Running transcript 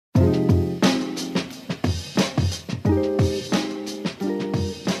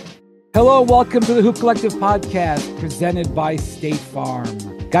Hello, welcome to the Hoop Collective podcast presented by State Farm.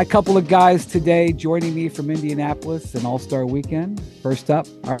 Got a couple of guys today joining me from Indianapolis and All-Star Weekend. First up,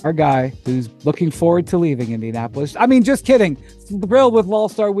 our guy who's looking forward to leaving Indianapolis. I mean, just kidding. Thrilled with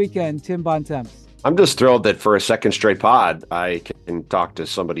All-Star Weekend, Tim Bontemps. I'm just thrilled that for a second straight pod, I can talk to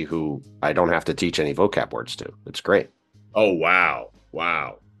somebody who I don't have to teach any vocab words to. It's great. Oh, wow.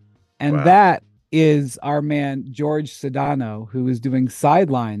 Wow. And Wow. that is our man, George Sedano, who is doing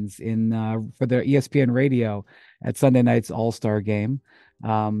sidelines for the ESPN radio at Sunday night's All-Star game,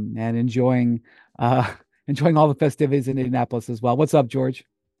 and enjoying all the festivities in Indianapolis as well. What's up, George?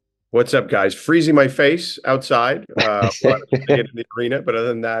 What's up, guys? Freezing my face outside while I was in the arena, but other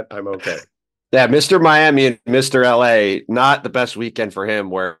than that, I'm okay. Yeah, Mr. Miami and Mr. LA, not the best weekend for him,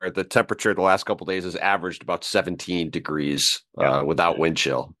 where the temperature the last couple of days has averaged about 17 degrees without wind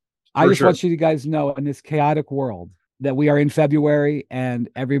chill. I just want you guys to know, in this chaotic world, that we are in February and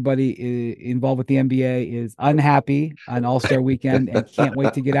everybody involved with the NBA is unhappy on All-Star Weekend and can't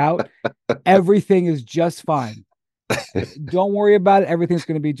wait to get out. Everything is just fine. Don't worry about it. Everything's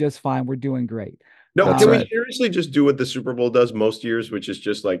going to be just fine. We're doing great. No, can we seriously just do what the Super Bowl does most years, which is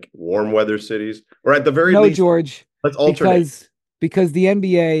just like warm weather cities? Or at the very least, George, let's alternate. Because the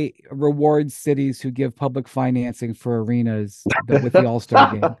NBA rewards cities who give public financing for arenas with the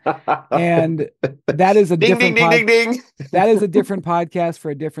All-Star game. And that is a different That is a different podcast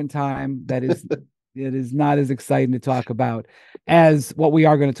for a different time. It is not as exciting to talk about as what we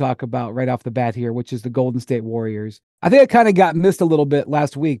are going to talk about right off the bat here, which is the Golden State Warriors. I think it kind of got missed a little bit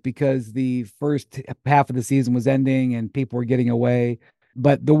last week because the first half of the season was ending and people were getting away.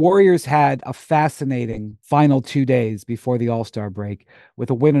 But the Warriors had a fascinating final 2 days before the All-Star break with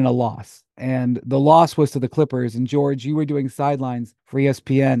a win and a loss. And the loss was to the Clippers. And George, you were doing sidelines for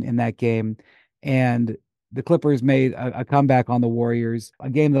ESPN in that game. And the Clippers made a comeback on the Warriors, a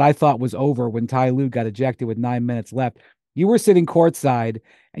game that I thought was over when Ty Lue got ejected with 9 minutes left. You were sitting courtside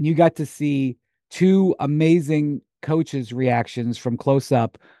and you got to see two amazing coaches' reactions from close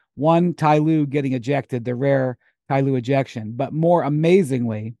up. One, Ty Lue getting ejected, the rare Ty Lue ejection. But more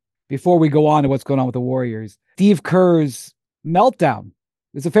amazingly, before we go on to what's going on with the Warriors, Steve Kerr's meltdown.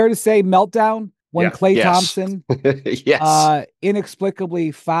 Is it fair to say meltdown when Klay Thompson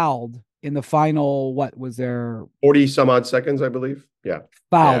inexplicably fouled in the final, what was there? 40 some odd seconds, I believe. Yeah.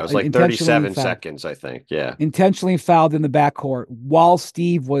 Fouled. Yeah, it was like 37 seconds, I think. Yeah. Intentionally fouled in the backcourt while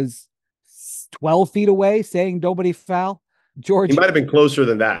Steve was 12 feet away saying nobody foul. George, he might have been closer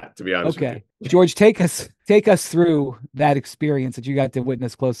than that, to be honest. Okay. George, take us through that experience that you got to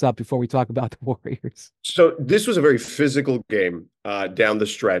witness close up before we talk about the Warriors. So this was a very physical game down the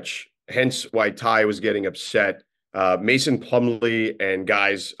stretch, hence why Ty was getting upset. Mason Plumlee and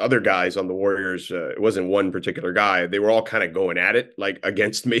other guys on the Warriors, it wasn't one particular guy. They were all kind of going at it, like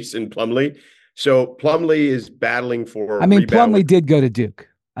against Mason Plumlee. So Plumlee is battling for Plumlee did go to Duke.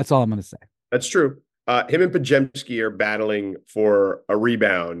 That's all I'm going to say. That's true. Him and Podziemski are battling for a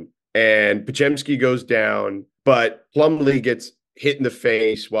rebound, and Podziemski goes down, but Plumlee gets hit in the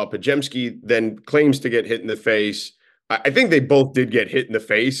face while Podziemski then claims to get hit in the face. I think they both did get hit in the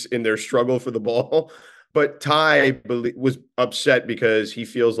face in their struggle for the ball, but Ty was upset because he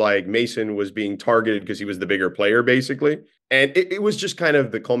feels like Mason was being targeted because he was the bigger player, basically. And it was just kind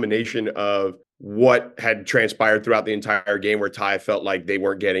of the culmination of what had transpired throughout the entire game, where Ty felt like they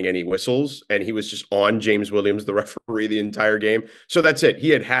weren't getting any whistles and he was just on James Williams, the referee, the entire game. So that's it. He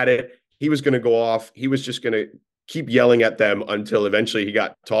had it. He was going to go off. He was just going to keep yelling at them until eventually he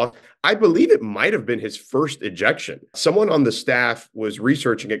got tossed. I believe it might have been his first ejection. Someone on the staff was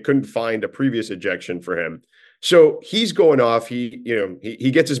researching it, couldn't find a previous ejection for him. So he's going off. He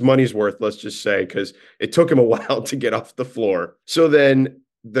gets his money's worth, let's just say, because it took him a while to get off the floor. So then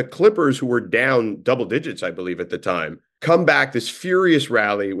the Clippers, who were down double digits, I believe at the time, come back, this furious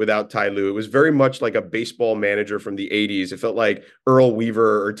rally without Ty Lue. It was very much like a baseball manager from the 80s. It felt like Earl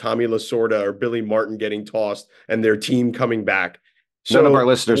Weaver or Tommy Lasorda or Billy Martin getting tossed and their team coming back. So, none of our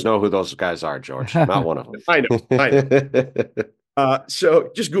listeners know who those guys are, George. Not one of them. I know.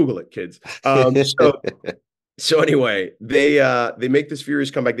 So just Google it, kids. So anyway, they make this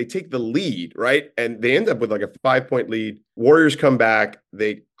furious comeback. They take the lead, right? And they end up with like a 5-point lead. Warriors come back.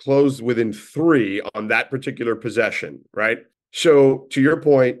 They close within 3 on that particular possession, right? So to your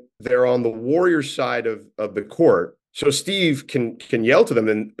point, they're on the Warriors side of the court. So Steve can yell to them,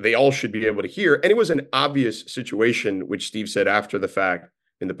 and they all should be able to hear. And it was an obvious situation, which Steve said after the fact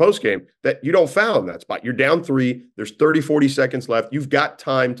in the postgame, that you don't foul in that spot. You're down 3. There's 30, 40 seconds left. You've got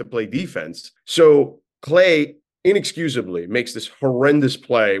time to play defense. So Klay inexcusably makes this horrendous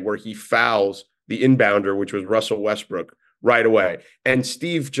play where he fouls the inbounder, which was Russell Westbrook, right away. And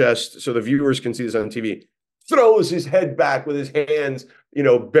Steve just, so the viewers can see this on TV, throws his head back with his hands, his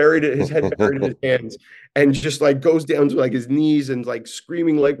head buried in his hands, and just like goes down to like his knees and like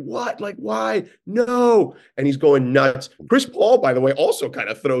screaming like, what? Like, why? No. And he's going nuts. Chris Paul, by the way, also kind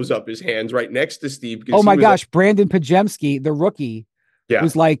of throws up his hands right next to Steve. Oh my gosh. Brandon Pajemski, the rookie,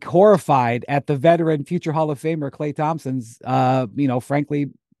 was like horrified at the veteran future Hall of Famer Klay Thompson's, frankly,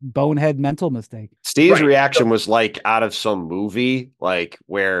 bonehead mental mistake. Steve's reaction was like out of some movie, like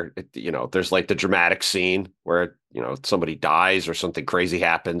where, there's like the dramatic scene where, somebody dies or something crazy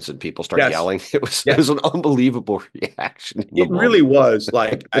happens and people start yelling. It was an unbelievable reaction. It really was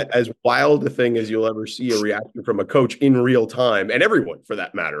like as wild a thing as you'll ever see a reaction from a coach in real time, and everyone for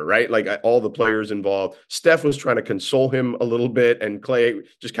that matter, right? Like all the players involved. Steph was trying to console him a little bit, and Klay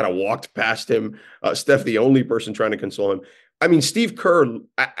just kind of walked past him. Steph, the only person trying to console him. I mean, Steve Kerr,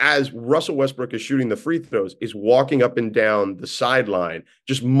 as Russell Westbrook is shooting the free throws, is walking up and down the sideline,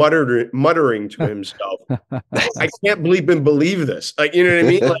 just muttering to himself, I can't believe this. Like, you know what I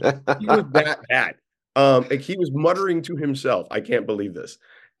mean? Like, he was that bad. Like he was muttering to himself, I can't believe this.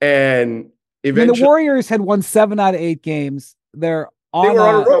 And eventually, the Warriors had won 7 out of 8 games. They were on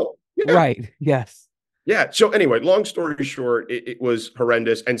a roll. Yeah. Right. Yes. Yeah. So anyway, long story short, it was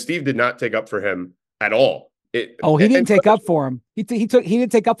horrendous. And Steve did not take up for him at all. He didn't take up for him. He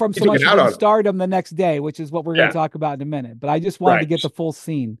didn't take up for him so much he started him the next day, which is what we're going to talk about in a minute. But I just wanted to get the full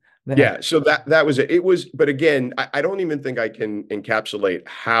scene there. Yeah, so that was it. It was, but again, I don't even think I can encapsulate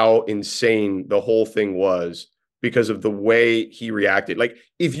how insane the whole thing was because of the way he reacted. Like,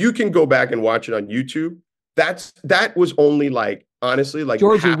 if you can go back and watch it on YouTube, that was only like, honestly, like,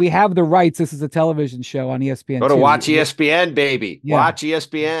 Georgie, we have the rights. This is a television show on ESPN. Go to watch ESPN, baby. Yeah. Watch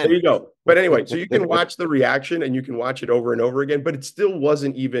ESPN. There you go. But anyway, so you can watch the reaction and you can watch it over and over again, but it still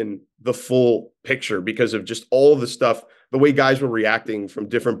wasn't even the full picture because of just all the stuff, the way guys were reacting from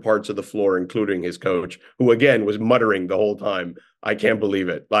different parts of the floor, including his coach, who again was muttering the whole time, I can't believe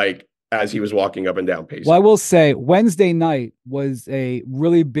it, like as he was walking up and down pacing. Well, I will say Wednesday night was a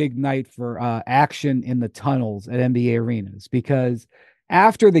really big night for action in the tunnels at NBA arenas, because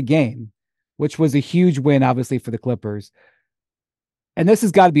after the game, which was a huge win, obviously, for the Clippers, and this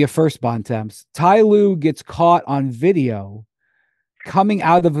has got to be a first, Bontemps, Ty Lue gets caught on video coming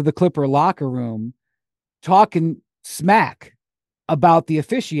out of the Clipper locker room talking smack about the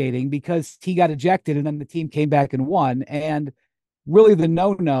officiating because he got ejected and then the team came back and won. And really the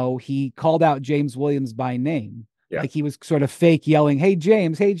no-no, he called out James Williams by name. Yeah. Like he was sort of fake yelling, hey,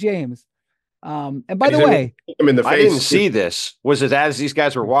 James, hey, James. And by the way, I didn't see this. Was it as these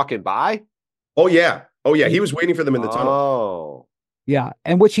guys were walking by? Oh, yeah. He was waiting for them in the tunnel. Oh. Yeah,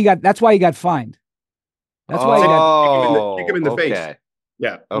 and that's why he got fined. That's why he got kick him in the face.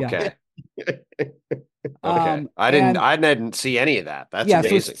 Yeah. Okay. Okay. I didn't see any of that. That's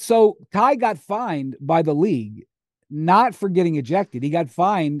amazing. So Ty got fined by the league, not for getting ejected. He got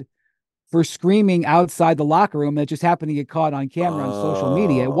fined for screaming outside the locker room that just happened to get caught on camera on social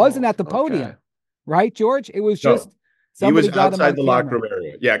media. It wasn't at the podium, right, George? It was just somebody he was outside the locker room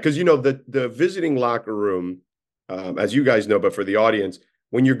area. Yeah, because the visiting locker room, as you guys know, but for the audience,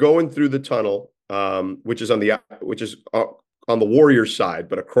 when you're going through the tunnel, which is on the Warriors side,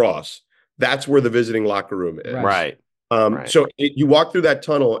 but across, that's where the visiting locker room is. Right. So you walk through that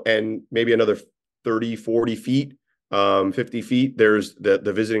tunnel and maybe another 30, 40 feet, 50 feet, there's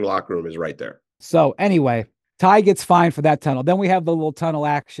the visiting locker room is right there. So anyway, Ty gets fined for that tunnel. Then we have the little tunnel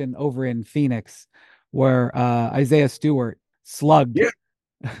action over in Phoenix where Isaiah Stewart slugged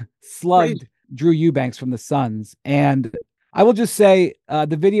Drew Eubanks from the Suns. And I will just say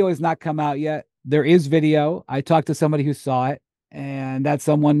the video has not come out yet. There is video. I talked to somebody who saw it, and that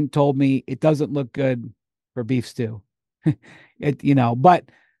someone told me it doesn't look good for beef stew. But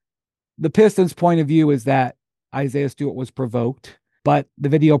the Pistons' point of view is that Isaiah Stewart was provoked, but the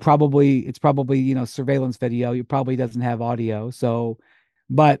video it's probably surveillance video. It probably doesn't have audio. So,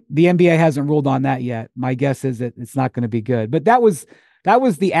 but the NBA hasn't ruled on that yet. My guess is that it's not going to be good. But that was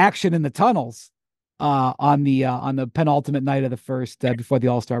the action in the tunnels on the penultimate night of the first before the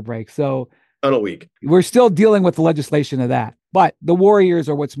All-Star break. So tunnel week. We're still dealing with the legislation of that. But the Warriors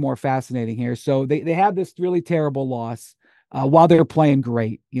are what's more fascinating here. So they have this really terrible loss while they're playing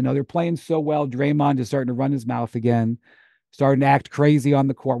great. They're playing so well. Draymond is starting to run his mouth again, starting to act crazy on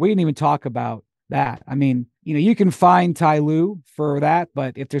the court. We didn't even talk about that. I mean, you can fine Ty Lue for that,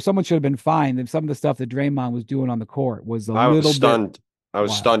 but if there's someone should have been fined, then some of the stuff that Draymond was doing on the court was a little bit stunned. I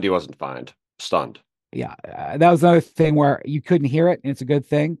was stunned he wasn't fined. Stunned. Yeah, that was another thing where you couldn't hear it, and it's a good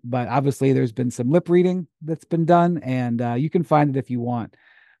thing. But obviously, there's been some lip reading that's been done, and you can find it if you want.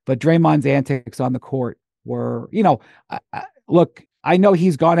 But Draymond's antics on the court were, you know, look, I know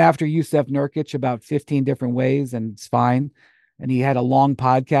he's gone after Yusef Nurkic about 15 different ways, and it's fine. And he had a long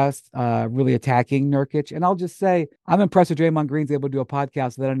podcast really attacking Nurkic. And I'll just say, I'm impressed with Draymond Green's able to do a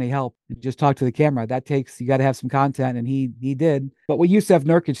podcast without any help and just talk to the camera. That takes, you got to have some content, and he did. But what Yusef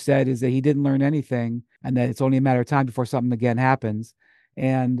Nurkic said is that he didn't learn anything and that it's only a matter of time before something again happens.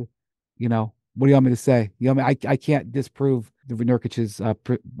 And, you know, what do you want me to say? You know, I can't disprove the Nurkic's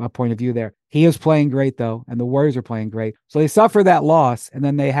point of view there. He is playing great, though, and the Warriors are playing great. So they suffer that loss, and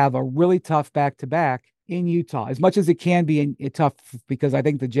then they have a really tough back-to-back in Utah, as much as it can be tough, because I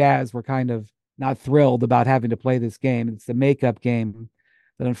think the Jazz were kind of not thrilled about having to play this game. It's the makeup game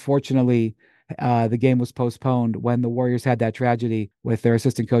that unfortunately the game was postponed when the Warriors had that tragedy with their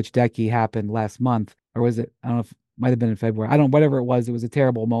assistant coach Decky happened last month. Or was it? I don't know if it might have been in February. I don't, whatever it was a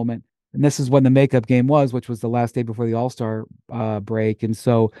terrible moment. And this is when the makeup game was, which was the last day before the All-Star break. And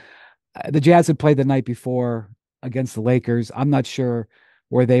so the Jazz had played the night before against the Lakers. I'm not sure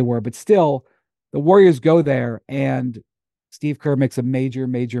where they were, but still, the Warriors go there, and Steve Kerr makes a major,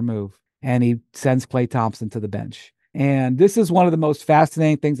 major move, and he sends Klay Thompson to the bench. And this is one of the most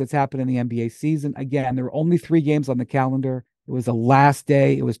fascinating things that's happened in the NBA season. Again, there were only 3 games on the calendar. It was the last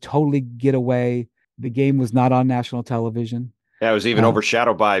day. It was totally getaway. The game was not on national television. Yeah, it was even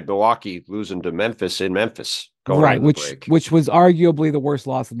overshadowed by Milwaukee losing to Memphis in Memphis. Right, which was arguably the worst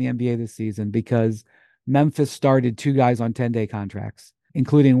loss in the NBA this season, because Memphis started 2 guys on 10-day contracts,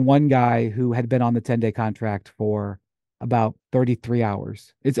 including one guy who had been on the 10-day contract for about 33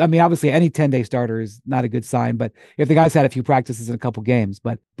 hours. I mean, obviously any 10-day starter is not a good sign, but if the guy's had a few practices in a couple games,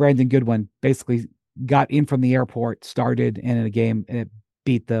 but Brandon Goodwin basically got in from the airport, started in a game, and it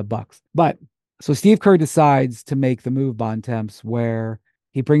beat the Bucks. But so Steve Kerr decides to make the move, Bontemps, where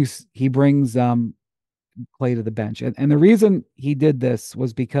he brings Klay to the bench. And the reason he did this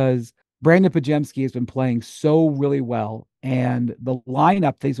was because Brandon Podziemski has been playing so really well, and the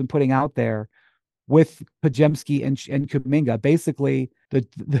lineup that he's been putting out there with Podziemski and Kuminga, basically the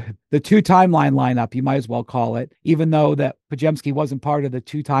 2-timeline lineup, you might as well call it, even though that Podziemski wasn't part of the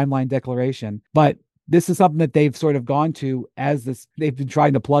 2-timeline declaration. But this is something that they've sort of gone to as this, they've been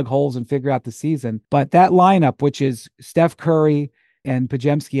trying to plug holes and figure out the season. But that lineup, which is Steph Curry and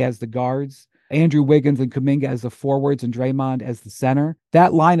Podziemski as the guards, Andrew Wiggins and Kuminga as the forwards, and Draymond as the center,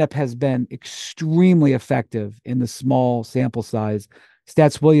 that lineup has been extremely effective in the small sample size.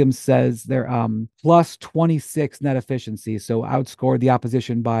 Stats Williams says they're plus 26 net efficiency, so outscored the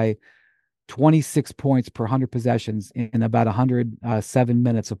opposition by 26 points per 100 possessions in about 107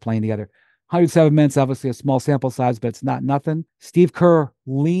 minutes of playing together. 107 minutes, obviously a small sample size, but it's not nothing. Steve Kerr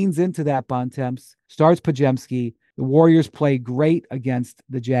leans into that, Bontemps, starts Podziemski. The Warriors play great against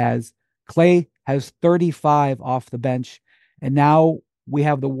the Jazz. Klay has 35 off the bench, and now we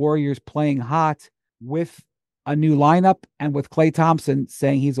have the Warriors playing hot with a new lineup and with Klay Thompson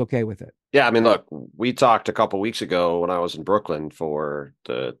saying he's okay with it. Yeah, I mean, look, we talked a couple weeks ago when I was in Brooklyn for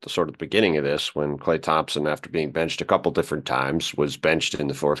the sort of the beginning of this, when Klay Thompson, after being benched a couple different times, was benched in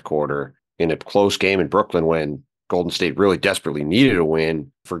the fourth quarter in a close game in Brooklyn when Golden State really desperately needed a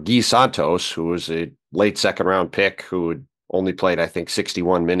win, for Guy Santos, who was a late second-round pick who had only played, I think,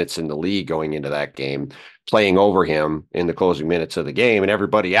 61 minutes in the league going into that game, playing over him in the closing minutes of the game. And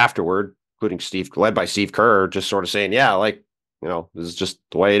everybody afterward, including led by Steve Kerr, just sort of saying, yeah, like, you know, this is just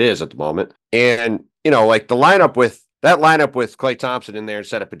the way it is at the moment. And, you know, like the lineup with Klay Thompson in there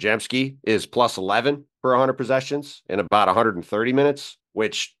instead of Podziemski is plus 11 for 100 possessions in about 130 minutes,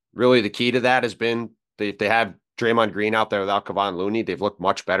 which really the key to that has been they have Draymond Green out there without Kevon Looney. They've looked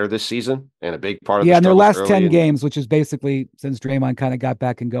much better this season, and a big part of in their last 10 games, which is basically since Draymond kind of got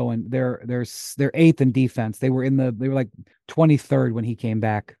back and going, they're 8th in defense. They were like 23rd when he came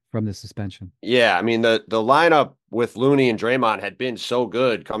back from the suspension. Yeah, I mean the lineup with Looney and Draymond had been so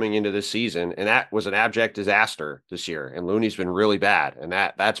good coming into this season, and that was an abject disaster this year. And Looney's been really bad, and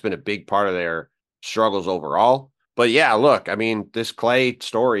that's been a big part of their struggles overall. But yeah, look, I mean, this Klay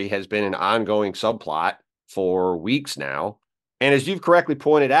story has been an ongoing subplot for weeks now. And as you've correctly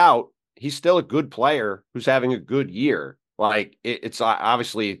pointed out, he's still a good player who's having a good year. Like it's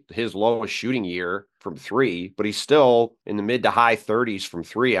obviously his lowest shooting year from 3, but he's still in the mid to high 30s from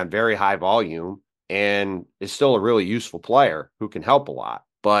 3 on very high volume, and is still a really useful player who can help a lot.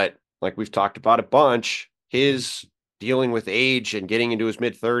 But like we've talked about a bunch, his dealing with age and getting into his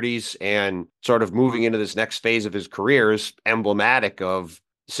mid 30s and sort of moving into this next phase of his career is emblematic of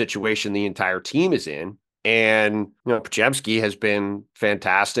the situation the entire team is in. And, you know, Podziemski has been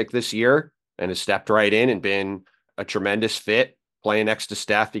fantastic this year and has stepped right in and been a tremendous fit playing next to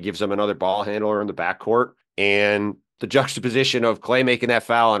Steph. He gives him another ball handler in the backcourt. And the juxtaposition of Klay making that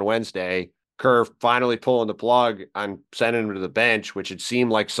foul on Wednesday, Kerr finally pulling the plug on sending him to the bench, which had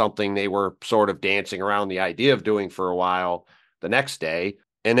seemed like something they were sort of dancing around the idea of doing for a while the next day.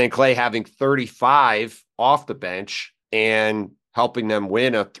 And then Klay having 35 off the bench and helping them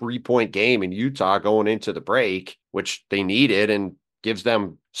win a 3-point game in Utah going into the break, which they needed, and gives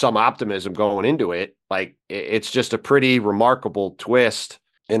them some optimism going into it. Like, it's just a pretty remarkable twist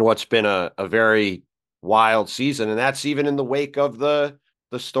in what's been a very wild season. And that's even in the wake of the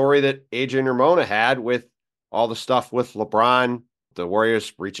story that Adrian Ramona had with all the stuff with LeBron, the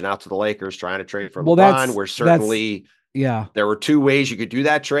Warriors reaching out to the Lakers, trying to trade for LeBron. Where certainly, there were two ways you could do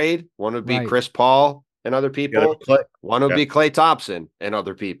that trade. One would be Chris Paul and other people. One would be Klay Thompson and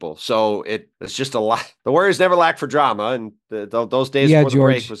other people. So it's just a lot. The Warriors never lack for drama, and those days before the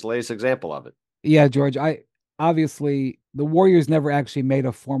break was the latest example of it. Yeah, George. Obviously the Warriors never actually made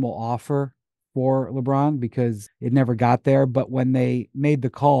a formal offer for LeBron because it never got there. But when they made the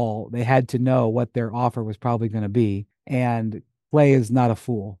call, they had to know what their offer was probably going to be. And Klay is not a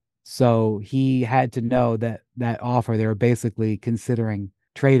fool. So he had to know that offer, they were basically considering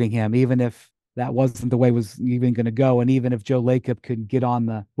trading him, even if that wasn't the way it was even going to go. And even if Joe Lacob could get on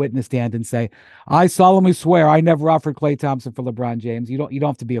the witness stand and say, I solemnly swear I never offered Klay Thompson for LeBron James. You don't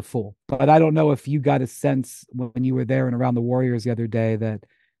have to be a fool. But I don't know if you got a sense when you were there and around the Warriors the other day that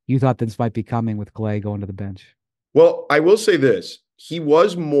you thought this might be coming with Klay going to the bench. Well, I will say this. He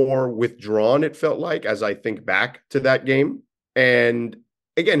was more withdrawn, it felt like, as I think back to that game. And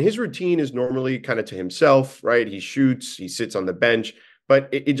again, his routine is normally kind of to himself, right? He shoots, he sits on the bench, but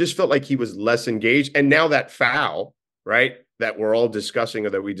it just felt like he was less engaged. And now that foul, right, that we're all discussing or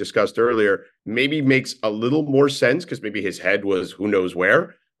that we discussed earlier, maybe makes a little more sense because maybe his head was who knows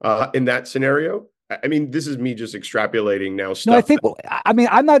where in that scenario. I mean, this is me just extrapolating now. No, I think. I mean,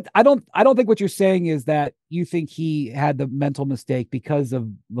 I don't think what you're saying is that you think he had the mental mistake because of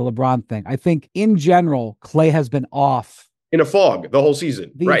the LeBron thing. I think in general, Klay has been off in a fog the whole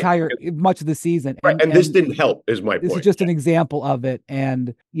season, much of the season, and this didn't help. Is my point. This is just an example of it,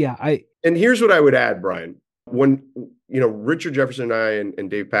 and And here's what I would add, Brian. When Richard Jefferson and I and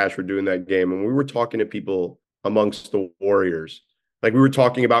Dave Pasch were doing that game, and we were talking to people amongst the Warriors, like we were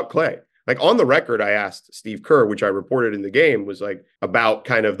talking about Klay. Like on the record, I asked Steve Kerr, which I reported in the game, was like about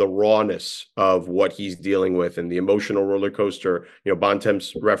kind of the rawness of what he's dealing with and the emotional roller coaster.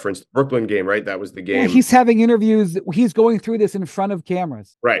 Bontemps referenced the Brooklyn game, right? That was the game. Yeah, he's having interviews. He's going through this in front of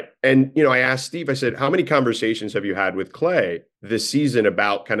cameras. Right. And, I asked Steve, I said, how many conversations have you had with Klay this season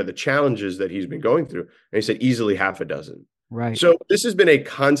about kind of the challenges that he's been going through? And he said, easily half a dozen. Right. So this has been a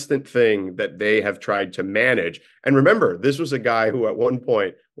constant thing that they have tried to manage. And remember, this was a guy who at one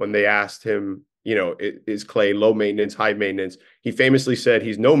point, when they asked him, is Klay low maintenance, high maintenance? He famously said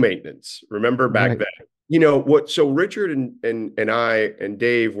he's no maintenance. Remember back then? So Richard and I and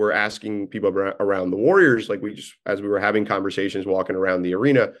Dave were asking people around the Warriors, like as we were having conversations walking around the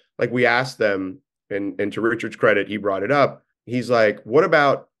arena, like we asked them, and to Richard's credit, he brought it up. He's like, what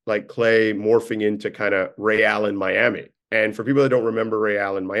about like Klay morphing into kind of Ray Allen Miami? And for people that don't remember Ray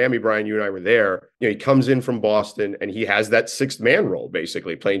Allen, Miami, Brian, you and I were there. He comes in from Boston and he has that sixth man role,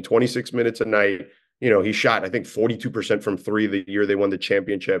 basically playing 26 minutes a night. He shot, I think, 42% from three the year they won the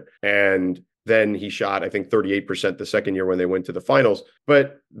championship. And then he shot, I think, 38% the second year when they went to the finals.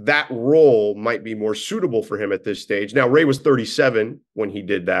 But that role might be more suitable for him at this stage. Now, Ray was 37 when he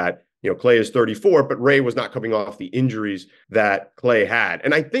did that. Klay is 34, but Ray was not coming off the injuries that Klay had.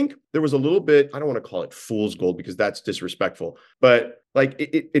 And I think there was a little bit, I don't want to call it fool's gold because that's disrespectful, but like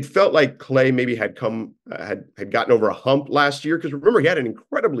it felt like Klay maybe had gotten over a hump last year. Because remember, he had an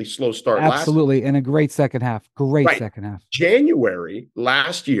incredibly slow start. Absolutely. And a great second half. Second half. January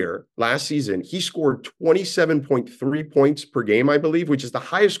last season, he scored 27.3 points per game, I believe, which is the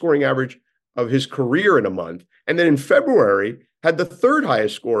highest scoring average of his career in a month. And then in February, had the third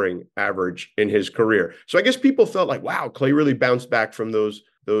highest scoring average in his career. So I guess people felt like, wow, Klay really bounced back from those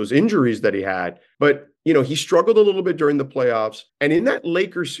injuries that he had. But, he struggled a little bit during the playoffs. And in that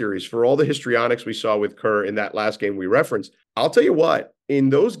Lakers series, for all the histrionics we saw with Kerr in that last game we referenced, I'll tell you what,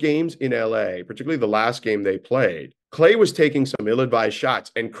 in those games in LA, particularly the last game they played, Klay was taking some ill-advised shots,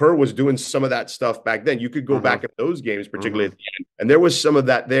 and Kerr was doing some of that stuff back then. You could go back at those games, particularly at the end, and there was some of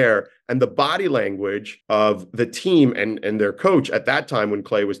that there. And the body language of the team and their coach at that time when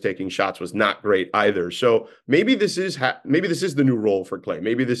Klay was taking shots was not great either. So maybe this is the new role for Klay.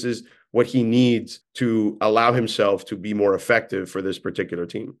 Maybe this is what he needs to allow himself to be more effective for this particular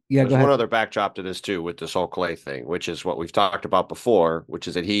team. Yeah, there's one other backdrop to this too with this whole Klay thing, which is what we've talked about before, which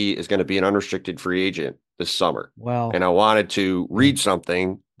is that he is going to be an unrestricted free agent this summer. Wow. And I wanted to read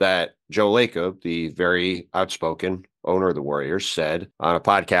something that Joe Lacob, the very outspoken owner of the Warriors, said on a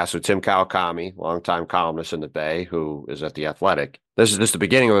podcast with Tim Kawakami, longtime columnist in the Bay, who is at The Athletic. This is just the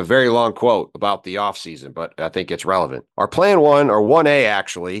beginning of a very long quote about the offseason, but I think it's relevant. Our plan 1, or 1A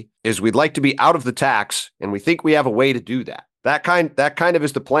actually, is we'd like to be out of the tax, and we think we have a way to do that. That kind of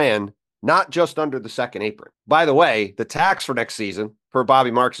is the plan, not just under the second apron. By the way, the tax for next season, per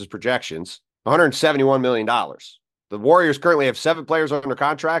Bobby Marks' projections, $171 million. The Warriors currently have 7 players under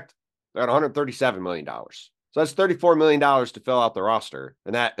contract. They're at $137 million. So that's $34 million to fill out the roster.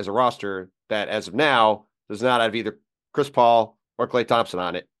 And that is a roster that, as of now, does not have either Chris Paul or Klay Thompson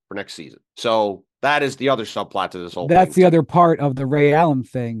on it for next season. So that is the other subplot to this whole thing. That's the other part of the Ray Allen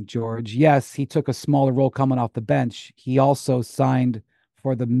thing, George. Yes, he took a smaller role coming off the bench. He also signed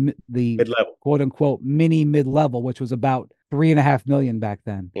for the mid-level, quote unquote, mini mid-level, which was about $3.5 million back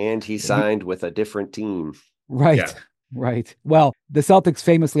then. And he signed with a different team. Right. Yeah. Right. Well, the Celtics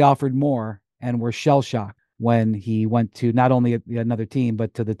famously offered more and were shell-shocked when he went to not only another team,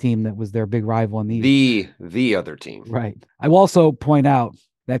 but to the team that was their big rival in the East. The other team. Right. I will also point out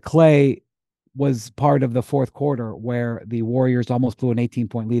that Klay was part of the fourth quarter where the Warriors almost blew an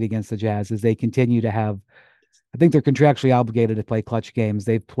 18-point lead against the Jazz as they continue to have, I think they're contractually obligated to play clutch games.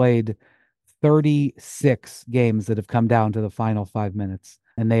 They've played 36 games that have come down to the final 5 minutes,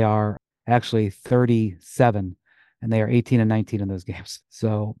 and they are actually 37. And they are 18 and 19 in those games.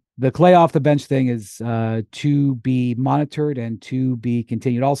 So the Klay off the bench thing is to be monitored and to be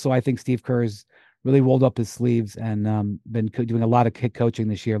continued. Also, I think Steve Kerr's really rolled up his sleeves and been doing a lot of kick coaching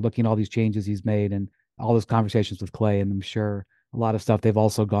this year, looking at all these changes he's made and all those conversations with Klay. And I'm sure a lot of stuff they've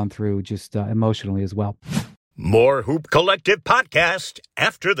also gone through just emotionally as well. More Hoop Collective podcast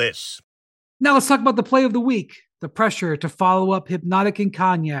after this. Now let's talk about the play of the week. The pressure to follow up Hypnotic and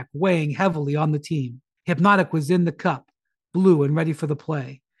Cognac weighing heavily on the team. Hypnotic was in the cup, blue and ready for the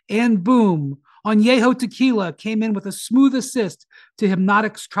play. And boom, Añejo Tequila came in with a smooth assist to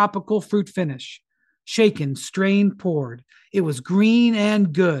Hypnotic's tropical fruit finish. Shaken, strained, poured. It was green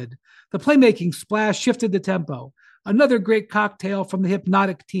and good. The playmaking splash shifted the tempo. Another great cocktail from the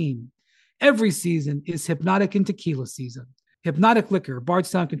Hypnotic team. Every season is Hypnotic and Tequila season. Hypnotic Liquor,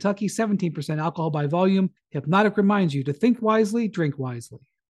 Bardstown, Kentucky, 17% alcohol by volume. Hypnotic reminds you to think wisely, drink wisely.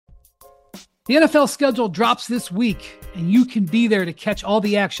 The NFL schedule drops this week, and you can be there to catch all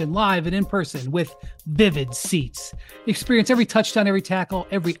the action live and in person with Vivid Seats. Experience every touchdown, every tackle,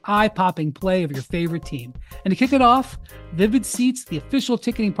 every eye-popping play of your favorite team. And to kick it off, Vivid Seats, the official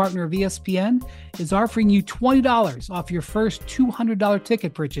ticketing partner of ESPN, is offering you $20 off your first $200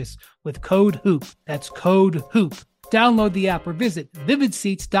 ticket purchase with code HOOP. That's code HOOP. Download the app or visit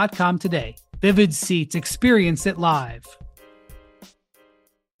vividseats.com today. Vivid Seats. Experience it live.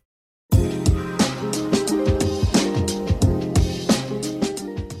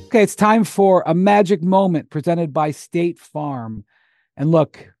 Okay, it's time for a magic moment presented by State Farm. And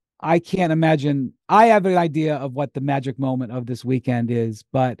look, I can't imagine. I have an idea of what the magic moment of this weekend is,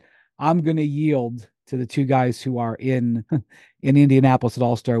 but I'm going to yield to the two guys who are in Indianapolis at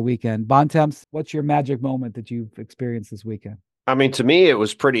All-Star Weekend. Bontemps, what's your magic moment that you've experienced this weekend? I mean, to me, it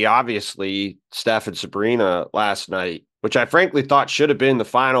was pretty obviously Steph and Sabrina last night, which I frankly thought should have been the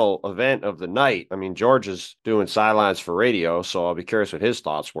final event of the night. I mean, George is doing sidelines for radio, so I'll be curious what his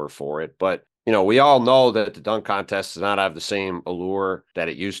thoughts were for it. But, you know, we all know that the dunk contest does not have the same allure that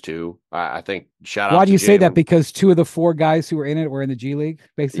it used to. I think shout out. Why do you Jim. say that? Because two of the four guys who were in it were in the G League,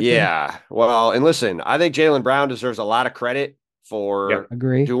 basically? Yeah. Well, and listen, I think Jaylen Brown deserves a lot of credit for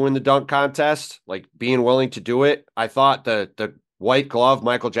doing the dunk contest, like being willing to do it. I thought the white glove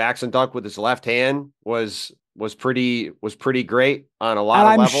Michael Jackson dunk with his left hand was pretty great on a lot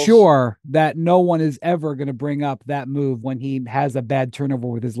of levels. I'm sure that no one is ever going to bring up that move when he has a bad turnover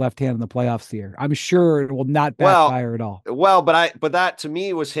with his left hand in the playoffs here. I'm sure it will not backfire at all. Well, but that to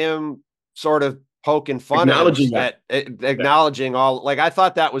me was him sort of poking fun acknowledging all. Like, I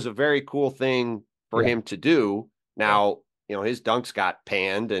thought that was a very cool thing for him to do. Now, you know, his dunks got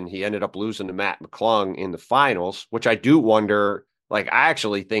panned and he ended up losing to Matt McClung in the finals, which I do wonder. Like, I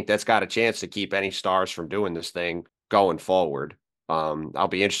actually think that's got a chance to keep any stars from doing this thing going forward. I'll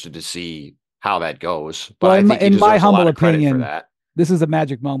be interested to see how that goes. But I think in my humble opinion, for that. This is a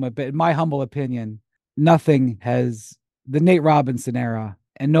magic moment. But in my humble opinion, nothing has the Nate Robinson era.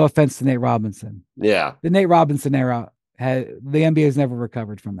 And no offense to Nate Robinson, the Nate Robinson era the NBA has never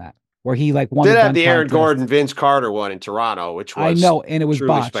recovered from that. Where he like won. Did have the Aaron Gordon, Vince Carter one in Toronto, which was I know, and it was truly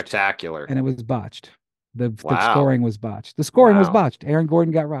botched. Spectacular, and it was botched. The scoring was botched. The scoring was botched. Aaron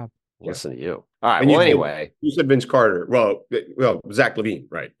Gordon got robbed. Listen to you. All right. And Well, anyway. You said Vince Carter. Well, Zach LaVine,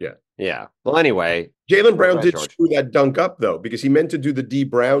 right? Yeah. Yeah. Well, anyway. Jaylen Brown did screw that dunk up, though, because he meant to do the D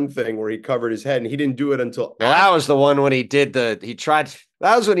Brown thing where he covered his head, and he didn't do it until that was the one when he jumped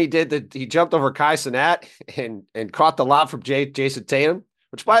over Kai Cenat and caught the lob from Jason Tatum,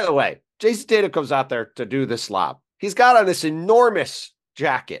 which, by the way, Jason Tatum comes out there to do this lob. He's got on this enormous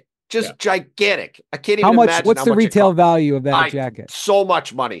jacket, just gigantic. I can't even imagine what's the retail value of that jacket? So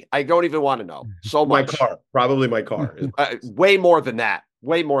much money. I don't even want to know. So much. Probably my car. Way more than that.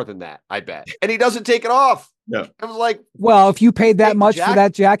 Way more than that, I bet. And he doesn't take it off. No. I was like, well, if you paid that much for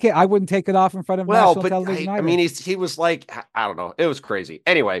that jacket, I wouldn't take it off in front of national television. I mean, he was like, I don't know. It was crazy.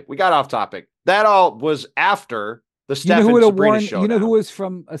 Anyway, we got off topic. That all was after the Steph and Sabrina show. You know who was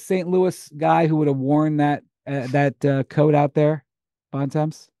from a St. Louis guy who would have worn that coat out there?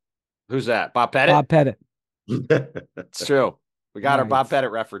 Bontemps? Who's that? Bob Pettit? Bob Pettit. It's true. We got our Bob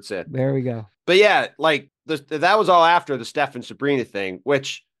Pettit reference in. There we go. But yeah, like that was all after the Steph and Sabrina thing,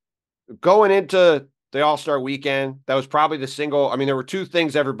 which going into the All-Star weekend, that was probably the single. I mean, there were two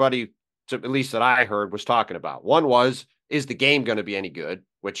things everybody, at least that I heard, was talking about. One was, is the game going to be any good?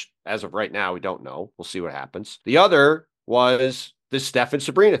 Which, as of right now, we don't know. We'll see what happens. The other was the Steph and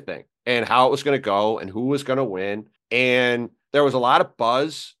Sabrina thing and how it was going to go and who was going to win. And there was a lot of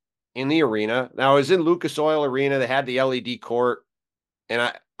buzz in the arena. Now, it was in Lucas Oil Arena. They had the LED court. And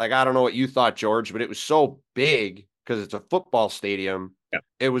I don't know what you thought, George, but it was so big because it's a football stadium. Yeah.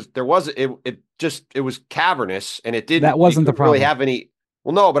 It was cavernous, and that wasn't the problem. Really have any?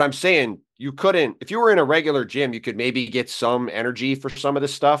 Well, no, but I'm saying you couldn't. If you were in a regular gym, you could maybe get some energy for some of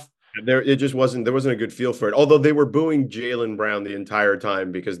this stuff. There wasn't a good feel for it. Although they were booing Jaylen Brown the entire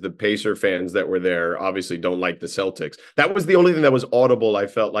time because the Pacer fans that were there obviously don't like the Celtics. That was the only thing that was audible, I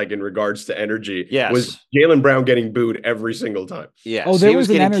felt like, in regards to energy. Yes. Was Jaylen Brown getting booed every single time. Yes. Oh, there was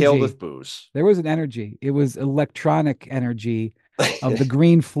getting energy. Killed with boos. There was an energy. It was electronic energy of the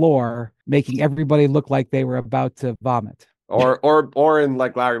green floor, making everybody look like they were about to vomit. Or in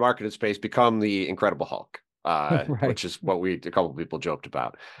like Larry Marketed space, become the Incredible Hulk. Right. Which is what a couple of people joked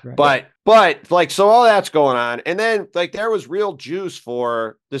about. Right. But like, so all that's going on. And then like, there was real juice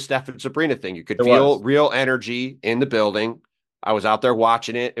for the Steph and Sabrina thing. You could feel real energy in the building. I was out there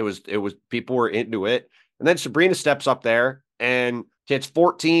watching it. It was people were into it. And then Sabrina steps up there and hits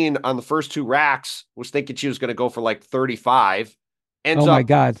 14 on the first two racks, was thinking she was going to go for like 35. My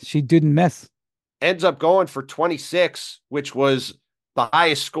God, she didn't miss. Ends up going for 26, which was the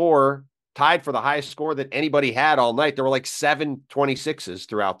highest score, tied for the highest score that anybody had all night. There were like 7 26s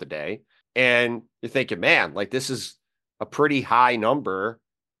throughout the day. And you're thinking, man, like this is a pretty high number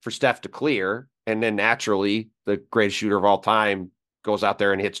for Steph to clear. And then naturally, the greatest shooter of all time goes out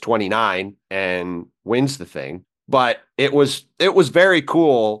there and hits 29 and wins the thing. But it was very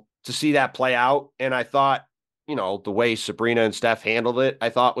cool to see that play out. And I thought, the way Sabrina and Steph handled it, I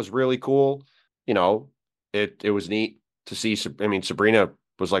thought was really cool. It was neat to see. I mean, Sabrina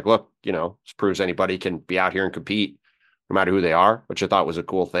was like, look, this proves anybody can be out here and compete no matter who they are, which I thought was a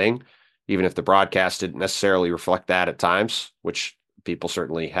cool thing, even if the broadcast didn't necessarily reflect that at times, which people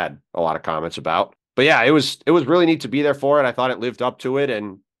certainly had a lot of comments about. But yeah, it was really neat to be there for it. I thought it lived up to it.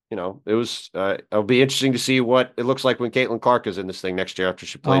 And, it was, it'll be interesting to see what it looks like when Caitlin Clark is in this thing next year after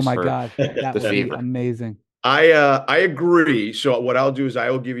she plays. Oh my God. That would be amazing. I agree. So what I'll do is I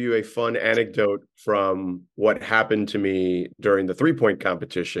will give you a fun anecdote from what happened to me during the 3-point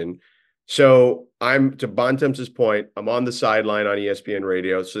competition. So I'm, to Bontemps' point, I'm on the sideline on ESPN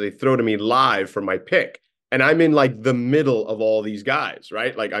radio. So they throw to me live for my pick. And I'm in like the middle of all these guys,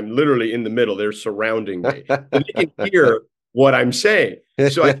 right? Like I'm literally in the middle. They're surrounding me. And they can hear what I'm saying.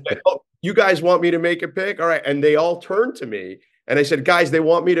 So I said, oh, you guys want me to make a pick? All right. And they all turned to me. And I said, guys, they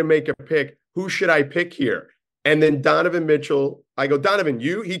want me to make a pick. Who should I pick here? And then Donovan Mitchell, I go, Donovan,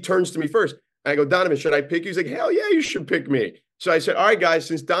 you? He turns to me first. I go, Donovan, should I pick you? He's like, hell yeah, you should pick me. So I said, all right, guys,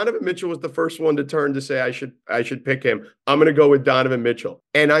 since Donovan Mitchell was the first one to turn to say I should pick him, I'm going to go with Donovan Mitchell.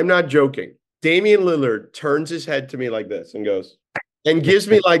 And I'm not joking. Damian Lillard turns his head to me like this and goes, and gives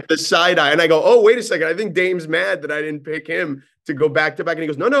me like the side eye. And I go, oh, wait a second. I think Dame's mad that I didn't pick him to go back to back. And he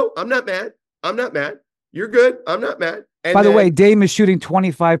goes, no, I'm not mad. I'm not mad. You're good. I'm not mad. And by the way, Dame is shooting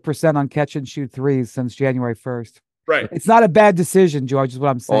 25% on catch and shoot threes since January 1st. Right. It's not a bad decision, George, is what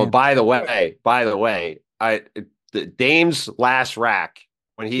I'm saying. Oh, by the way, the Dame's last rack,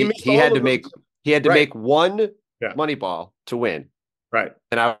 when he had to make one money ball to win. Right.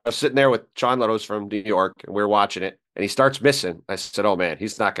 And I was sitting there with Sean Letos from New York, and we were watching it, and he starts missing. I said, oh man,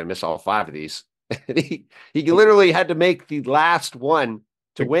 he's not going to miss all 5 of these. he literally had to make the last one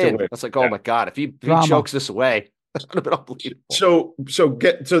to win. I was like, oh my God, if he chokes this away, That would have been unbelievable.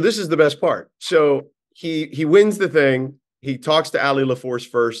 So this is the best part. So he wins the thing. He talks to Ali LaForce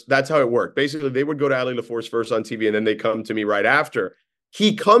first. That's how it worked. Basically, they would go to Ali LaForce first on TV, and then they come to me right after.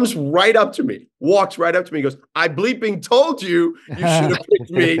 He comes right up to me, walks right up to me, goes, "I bleeping told you should have picked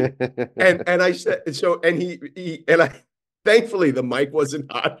me." And I said, so, and he thankfully the mic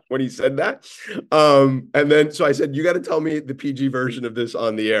wasn't hot when he said that. And then so I said, "You got to tell me the PG version of this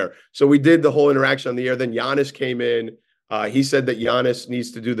on the air." So we did the whole interaction on the air. Then Giannis came in. He said that Giannis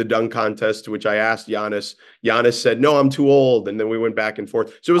needs to do the dunk contest, to which I asked Giannis. Giannis said, "No, I'm too old." And then we went back and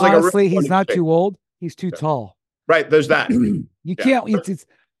forth. So it was honestly, he's not too old. He's too tall. Right. There's that. You can't.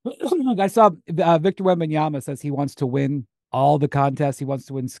 I saw Victor Wembanyama says he wants to win all the contests. He wants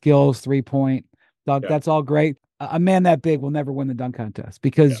to win skills, 3-point, dunk. That's all great. A man that big will never win the dunk contest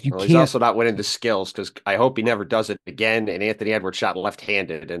because you can't. He's also not winning the skills because I hope he never does it again. And Anthony Edwards shot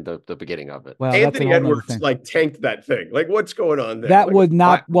left-handed in the beginning of it. Well, Anthony Edwards tanked that thing. Like, what's going on there? That would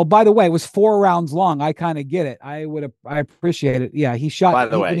not. Well, by the way, it was 4 rounds long. I kind of get it. I appreciate it. Yeah, he shot. By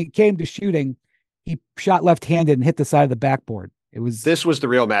the way, when it came to shooting, he shot left-handed and hit the side of the backboard. This was the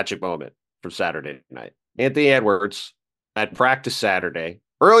real magic moment from Saturday night. Anthony Edwards at practice Saturday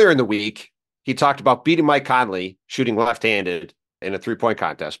earlier in the week. He talked about beating Mike Conley shooting left-handed in a 3-point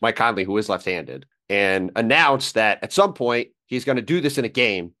contest. Mike Conley, who is left-handed, and announced that at some point he's going to do this in a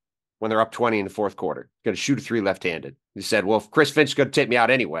game when they're up 20 in the fourth quarter. He's going to shoot a 3 left-handed. He said, "Well, if Chris Finch is going to take me out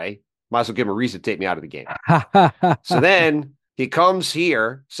anyway, might as well give him a reason to take me out of the game." So then he comes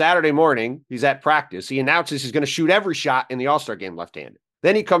here Saturday morning. He's at practice. He announces he's going to shoot every shot in the All-Star game left-handed.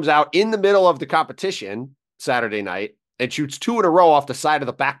 Then he comes out in the middle of the competition Saturday night and shoots 2 in a row off the side of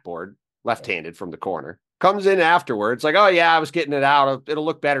the backboard, left-handed from the corner. Comes in afterwards like, "Oh yeah, I was getting it out. It'll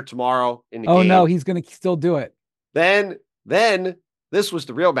look better tomorrow in the game." Oh no, he's going to still do it. Then this was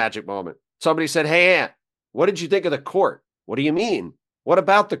the real magic moment. Somebody said, "Hey, Ant, what did you think of the court?" "What do you mean? What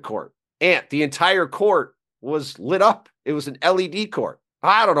about the court?" "Ant, the entire court was lit up. It was an LED court."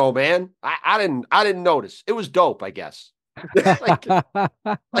 "I don't know, man. I didn't notice. It was dope, I guess." like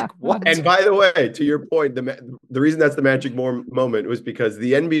what? And by the way, to your point, the reason that's the magic moment was because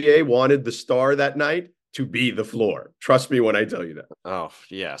the NBA wanted the star that night to be the floor. Trust me when I tell you that. Oh,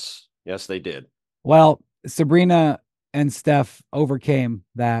 yes, they did. Well, Sabrina and Steph overcame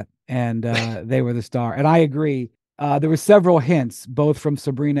that, and they were the star. And I agree. There were several hints, both from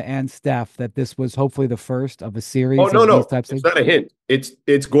Sabrina and Steph, that this was hopefully the first of a series. Oh, no. It's not a hint.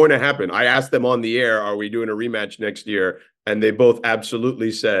 It's going to happen. I asked them on the air, "Are we doing a rematch next year?" And they both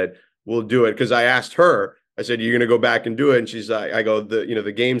absolutely said, "We'll do it." Because I asked her, I said, "You're going to go back and do it?" And she's like, I go,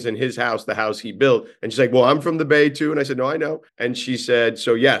 the game's in his house, the house he built. And she's like, "Well, I'm from the Bay too." And I said, "No, I know." And she said,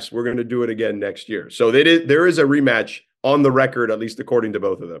 "So yes, we're going to do it again next year." So there is a rematch on the record, at least according to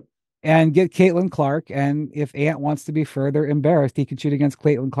both of them. And get Caitlin Clark. And if Ant wants to be further embarrassed, he can shoot against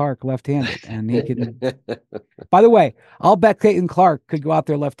Caitlin Clark left-handed. And he can. By the way, I'll bet Caitlin Clark could go out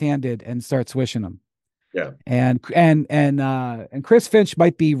there left-handed and start swishing them. Yeah. And Chris Finch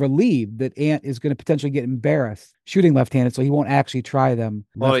might be relieved that Ant is going to potentially get embarrassed shooting left-handed, so he won't actually try them.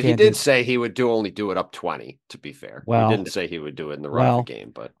 Well, he did say he would only do it up 20, to be fair. Well, he didn't say he would do it in the rival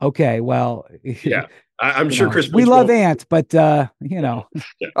game, but okay. Well, yeah. I'm sure Chris. We love Ant, but you know.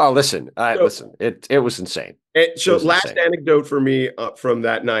 Oh, listen. It was insane. Last anecdote for me from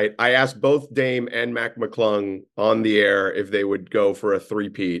that night, I asked both Dame and Mac McClung on the air if they would go for a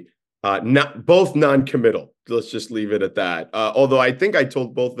three-peat. Both non-committal. Let's just leave it at that. Although I think I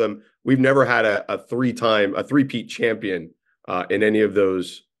told both of them we've never had a three-peat champion in any of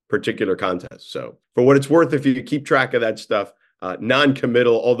those particular contests. So for what it's worth, if you keep track of that stuff,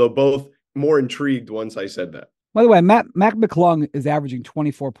 non-committal. Although both more intrigued once I said that. By the way, Mac McClung is averaging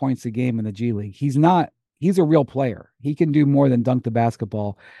 24 points a game in the G League. He's a real player. He can do more than dunk the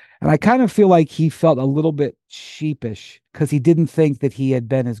basketball. And I kind of feel like he felt a little bit sheepish because he didn't think that he had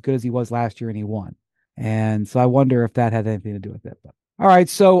been as good as he was last year and he won. And so I wonder if that had anything to do with it. But, all right.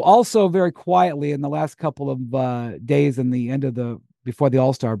 So also very quietly in the last couple of days and the end of before the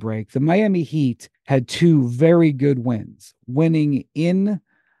All-Star break, the Miami Heat had 2 very good wins, winning in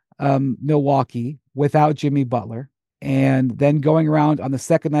Milwaukee without Jimmy Butler, and then going around on the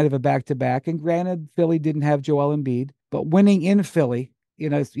second night of a back-to-back. And granted, Philly didn't have Joel Embiid, but winning in Philly,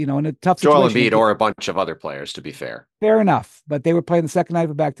 in a tough situation. Joel Embiid or a bunch of other players, to be fair. Fair enough, but they were playing the second night of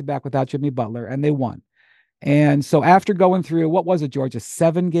a back-to-back without Jimmy Butler, and they won. And so after going through, what was it, George, a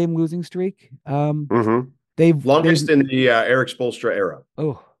 7-game losing streak? They've longest in the Eric Spoelstra era.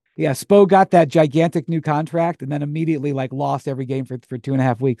 Oh. Yeah, Spo got that gigantic new contract and then immediately lost every game for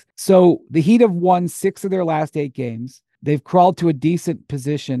 2.5 weeks. So the Heat have won 6 of their last 8 games. They've crawled to a decent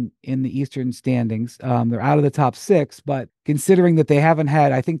position in the Eastern standings. They're out of the top 6, but considering that they haven't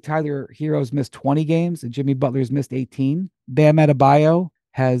had, I think Tyler Hero's missed 20 games and Jimmy Butler's missed 18. Bam Adebayo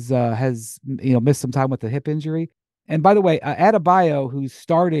has missed some time with a hip injury. And by the way, Adebayo, who's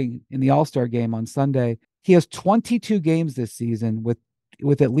starting in the All-Star game on Sunday, he has 22 games this season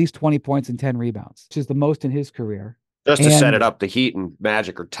with at least 20 points and 10 rebounds, which is the most in his career. Just to set it up, the Heat and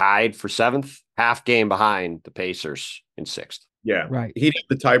Magic are tied for 7th, half game behind the Pacers in 6th. Yeah, right. Heat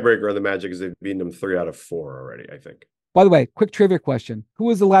have the tiebreaker on the Magic because they've beaten them 3 out of 4 already, I think. By the way, quick trivia question. Who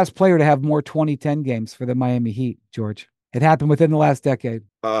was the last player to have more 20-10 games for the Miami Heat, George? It happened within the last decade.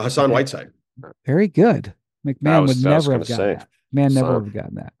 Hassan Whiteside. Very good. McMahon would never have gotten that. Man never would have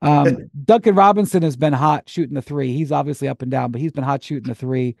gotten that. Duncan Robinson has been hot shooting the 3. He's obviously up and down, but he's been hot shooting the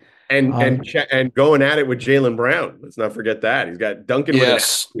 3. And going at it with Jaylen Brown. Let's not forget that. He's got Duncan with an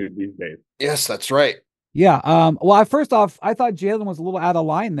attitude these days. Yes, that's right. Yeah. Well, first off, I thought Jaylen was a little out of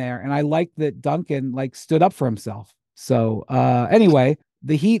line there, and I liked that Duncan stood up for himself. So anyway,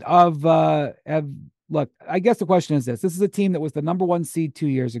 the Heat have look, I guess the question is this. This is a team that was the number 1 seed 2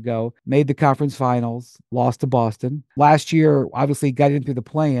 years ago, made the conference finals, lost to Boston. Last year, obviously got in through the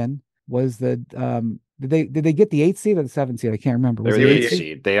play-in. Was the did they get the 8th seed or the 7th seed? I can't remember. They're the 8th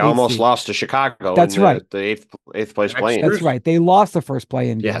seed. They almost lost to Chicago. That's right. The eighth place play-in. That's right. They lost the first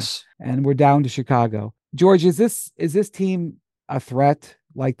play-in game. Yes. And we're down to Chicago. George, is this team a threat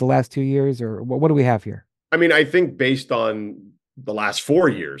like the last 2 years, or what do we have here? I mean, I think based on the last 4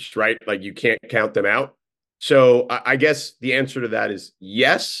 years, right? Like you can't count them out. So I guess the answer to that is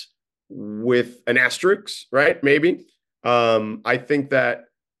yes, with an asterisk, right? Maybe. I think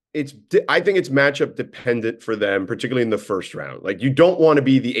it's matchup dependent for them, particularly in the first round. Like you don't want to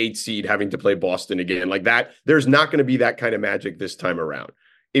be the 8th seed having to play Boston again like that. There's not going to be that kind of magic this time around.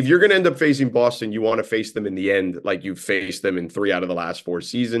 If you're going to end up facing Boston, you want to face them in the end like you've faced them in 3 out of the last 4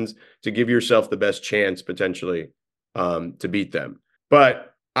 seasons to give yourself the best chance potentially to beat them.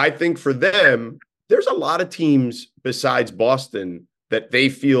 But I think for them, there's a lot of teams besides Boston that they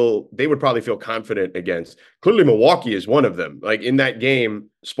would probably feel confident against. Clearly, Milwaukee is one of them. Like in that game,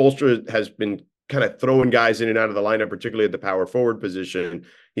 Spoelstra has been kind of throwing guys in and out of the lineup, particularly at the power forward position.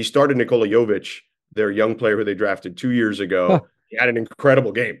 He started Nikola Jovic, their young player who they drafted 2 years ago. Huh. He had an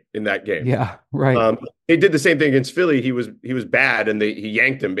incredible game in that game. Yeah, right. He did the same thing against Philly. He was bad, and he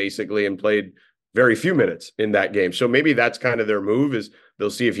yanked him basically and played very few minutes in that game. So maybe that's kind of their move is they'll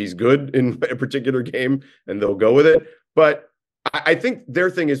see if he's good in a particular game and they'll go with it. But I think their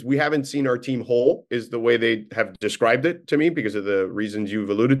thing is we haven't seen our team whole is the way they have described it to me because of the reasons you've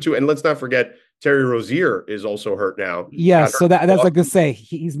alluded to. And let's not forget Terry Rozier is also hurt now. Yeah, so that's what I'm going to say.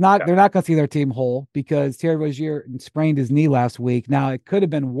 He's not. Yeah. They're not going to see their team whole because Terry Rozier sprained his knee last week. Now it could have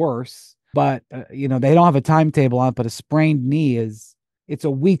been worse, but they don't have a timetable on it. But a sprained knee it's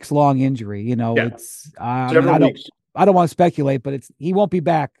a weeks long injury. It's I don't want to speculate, but he won't be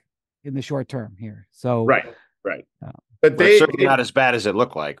back in the short term here. So right. But it's certainly not as bad as it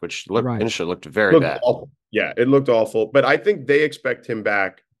looked like, which initially looked very bad. Awful. Yeah, it looked awful. But I think they expect him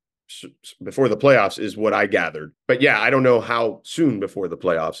back before the playoffs is what I gathered. But yeah, I don't know how soon before the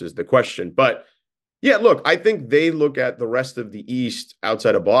playoffs is the question. But yeah, look, I think they look at the rest of the East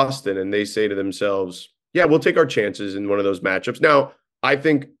outside of Boston and they say to themselves, yeah, we'll take our chances in one of those matchups. Now, I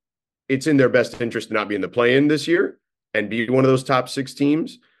think it's in their best interest to not be in the play-in this year and be one of those top 6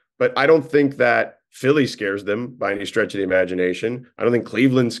 teams. But I don't think that Philly scares them by any stretch of the imagination. I don't think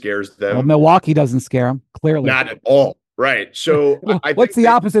Cleveland scares them. Well, Milwaukee doesn't scare them, clearly. Not at all. Right. So what's the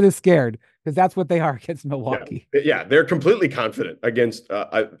opposite of scared? Because that's what they are against Milwaukee. Yeah, they're completely confident against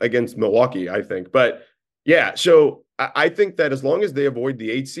Milwaukee, I think. But yeah, so I think that as long as they avoid the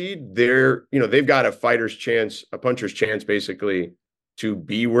 8th seed, they've got a fighter's chance, a puncher's chance, basically, to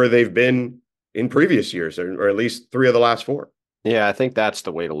be where they've been in previous years, or at least 3 of the last 4. Yeah, I think that's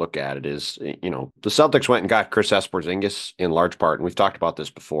the way to look at it is, the Celtics went and got Kristaps Porzingis in large part, and we've talked about this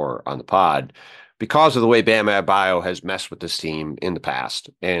before on the pod, because of the way Bam Adebayo has messed with this team in the past.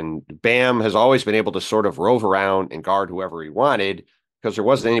 And Bam has always been able to sort of rove around and guard whoever he wanted because there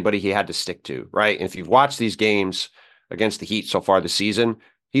wasn't anybody he had to stick to, right? And if you've watched these games against the Heat so far this season,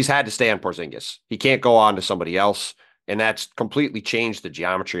 he's had to stay on Porzingis. He can't go on to somebody else. And that's completely changed the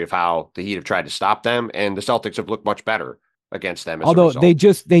geometry of how the Heat have tried to stop them. And the Celtics have looked much better against them. Although they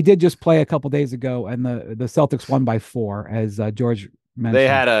did just play a couple days ago, and the Celtics won by 4, as George mentioned. They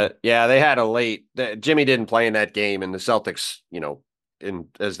had a late. Jimmy didn't play in that game, and the Celtics,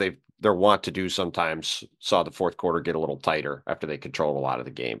 as they're wont to do sometimes, saw the fourth quarter get a little tighter after they controlled a lot of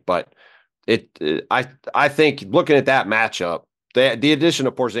the game. But I think looking at that matchup, the addition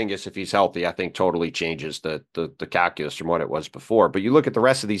of Porzingis, if he's healthy, I think totally changes the calculus from what it was before. But you look at the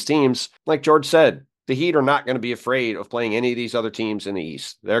rest of these teams, like George said, the Heat are not going to be afraid of playing any of these other teams in the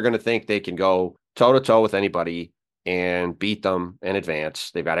East. They're going to think they can go toe-to-toe with anybody and beat them in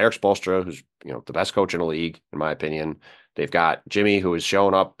advance. They've got Erik Spoelstra, who's the best coach in the league, in my opinion. They've got Jimmy, who has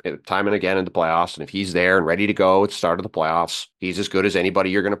shown up time and again in the playoffs. And if he's there and ready to go at the start of the playoffs, he's as good as anybody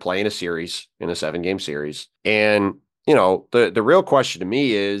you're going to play in a series, in a 7-game series. And, the real question to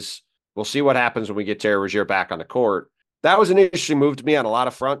me is, we'll see what happens when we get Terry Rozier back on the court. That was an interesting move to me on a lot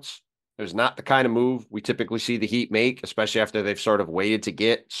of fronts. It was not the kind of move we typically see the Heat make, especially after they've sort of waited to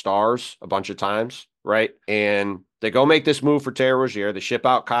get stars a bunch of times, right? And they go make this move for Terry Rozier. They ship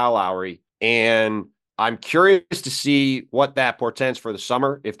out Kyle Lowry. And I'm curious to see what that portends for the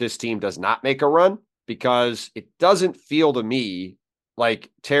summer if this team does not make a run, because it doesn't feel to me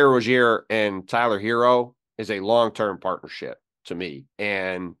like Terry Rozier and Tyler Hero is a long-term partnership to me.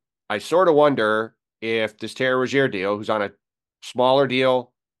 And I sort of wonder if this Terry Rozier deal, who's on a smaller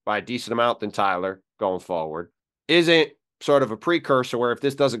deal by a decent amount than Tyler going forward, isn't sort of a precursor where if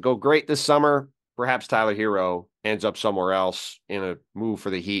this doesn't go great this summer, perhaps Tyler Hero ends up somewhere else in a move for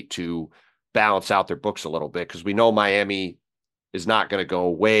the Heat to balance out their books a little bit, because we know Miami is not going to go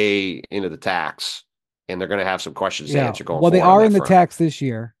way into the tax, and they're going to have some questions to answer going forward. Well, they are in the tax this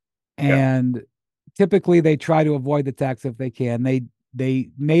year, and typically they try to avoid the tax if they can. They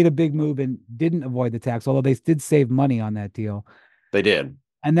made a big move and didn't avoid the tax, although they did save money on that deal. They did.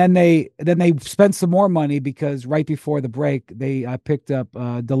 And then they spent some more money because right before the break, they picked up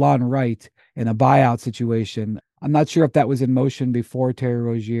DeLon Wright in a buyout situation. I'm not sure if that was in motion before Terry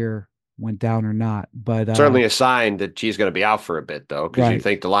Rozier went down or not, but certainly a sign that he's going to be out for a bit, though, because you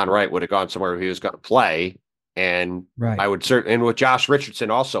think DeLon Wright would have gone somewhere where he was going to play. And I would certainly, and with Josh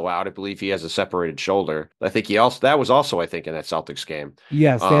Richardson also out, I believe he has a separated shoulder. I think that was also, I think, in that Celtics game.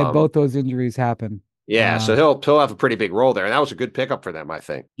 Yes, they had both those injuries happen. Yeah, so he'll have a pretty big role there, and that was a good pickup for them, I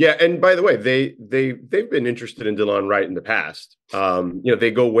think. Yeah, and by the way, they've been interested in DeLon Wright in the past.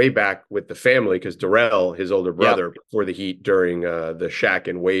 They go way back with the family because Darrell, his older brother, for the Heat during the Shaq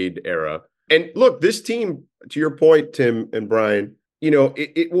and Wade era. And look, this team, to your point, Tim and Brian,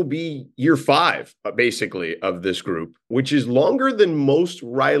 it will be year 5, basically, of this group, which is longer than most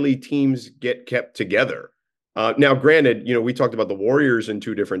Riley teams get kept together. Now, granted, we talked about the Warriors in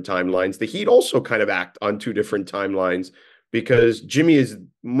 2 different timelines. The Heat also kind of act on 2 different timelines because Jimmy is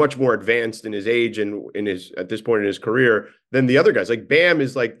much more advanced in his age and at this point in his career than the other guys. Like Bam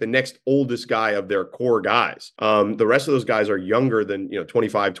is like the next oldest guy of their core guys. The rest of those guys are younger than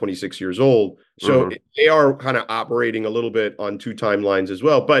 25, 26 years old. So they are kind of operating a little bit on 2 timelines as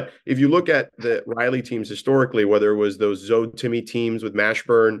well. But if you look at the Riley teams historically, whether it was those Zoe Timmy teams with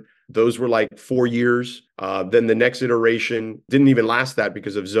Mashburn, those were like 4 years. Then the next iteration didn't even last that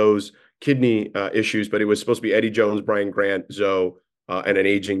because of Zoe's kidney issues, but it was supposed to be Eddie Jones, Brian Grant, Zoe, and an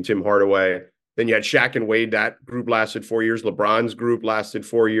aging Tim Hardaway. Then you had Shaq and Wade. That group lasted 4 years. LeBron's group lasted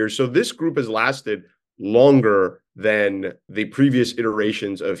 4 years. So this group has lasted longer than the previous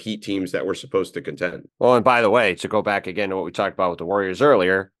iterations of Heat teams that were supposed to contend. Well, and by the way, to go back again to what we talked about with the Warriors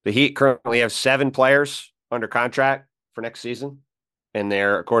earlier, the Heat currently have 7 players under contract for next season. And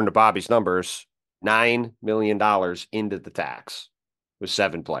they're, according to Bobby's numbers, $9 million into the tax with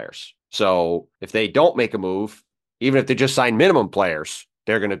 7 players. So if they don't make a move, even if they just sign minimum players,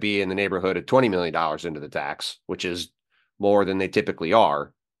 they're going to be in the neighborhood of $20 million into the tax, which is more than they typically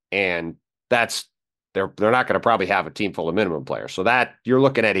are. And that's, they're not going to probably have a team full of minimum players. So that you're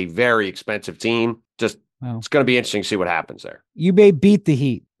looking at a very expensive team. Just It's going to be interesting to see what happens there. You may beat the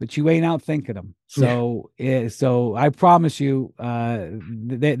Heat, but you ain't outthinking them. So, so I promise you,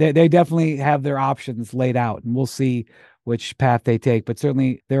 they definitely have their options laid out, and we'll see which path they take. But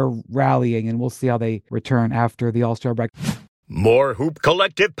certainly they're rallying, and we'll see how they return after the All-Star break. More Hoop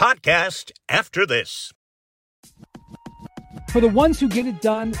Collective podcast after this. For the ones who get it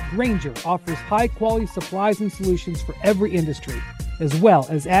done, Grainger offers high-quality supplies and solutions for every industry, as well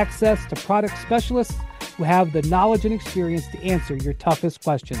as access to product specialists who have the knowledge and experience to answer your toughest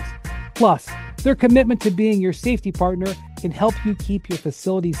questions. Plus, their commitment to being your safety partner can help you keep your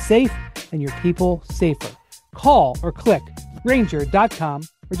facilities safe and your people safer. Call or click Grainger.com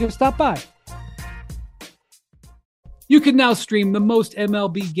or just stop by. You can now stream the most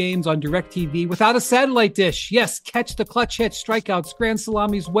MLB games on DirecTV without a satellite dish. Yes, catch the clutch hits, strikeouts, grand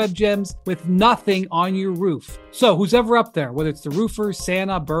salamis, web gems with nothing on your roof. So who's ever up there, whether it's the roofers,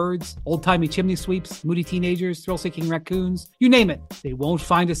 Santa, birds, old-timey chimney sweeps, moody teenagers, thrill-seeking raccoons, you name it, they won't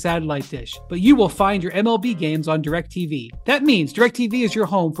find a satellite dish. But you will find your MLB games on DirecTV. That means DirecTV is your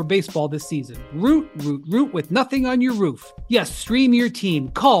home for baseball this season. Root with nothing on your roof. Yes, stream your team.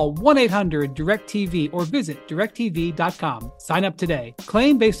 Call 1-800-DirecTV or visit DirecTV.com. Sign up today.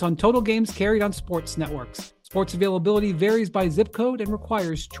 Claim based on total games carried on sports networks. Sports availability varies by zip code and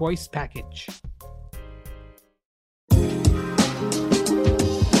requires choice package.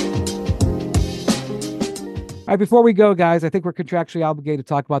 All right, before we go, guys, I think we're contractually obligated to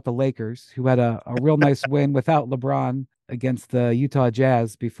talk about the Lakers, who had a real nice win without LeBron against the Utah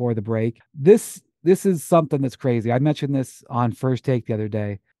Jazz before the break. This is something that's crazy. I mentioned this on First Take the other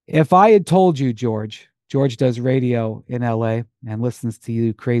day. If I had told you, George does radio in LA and listens to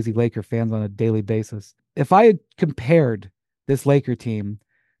you crazy Laker fans on a daily basis. If I had compared this Laker team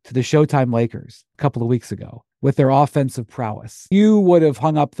to the Showtime Lakers a couple of weeks ago with their offensive prowess, you would have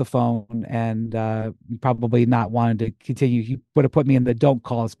hung up the phone and probably not wanted to continue. You would have put me in the don't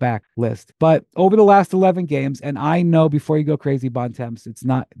call us back list. But over the last 11 games, and I know before you go crazy, Bontemps, it's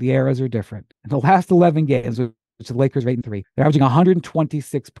not, the eras are different. In the last 11 games, which the Lakers are 8-3, they're averaging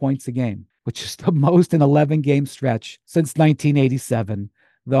 126 points a game, which is the most in 11-game stretch since 1987,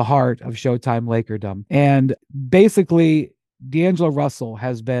 the heart of Showtime Lakerdom. And basically, D'Angelo Russell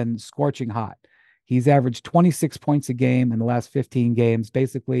has been scorching hot. He's averaged 26 points a game in the last 15 games.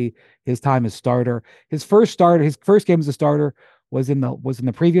 Basically, his time as starter. His first game as a starter was in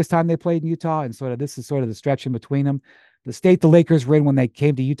the previous time they played in Utah, and this is sort of the stretch in between them. The state the Lakers were in when they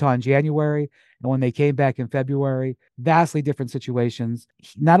came to Utah in January and when they came back in February, vastly different situations.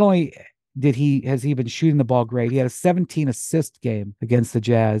 Not only has he been shooting the ball great, he had a 17 assist game against the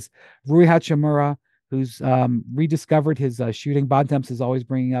Jazz. Rui Hachimura, who's rediscovered his shooting. Bontemps is always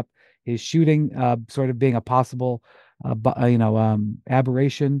bringing up his shooting, sort of being a possible,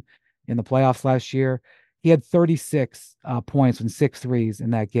 aberration in the playoffs last year. He had 36 points and 6 threes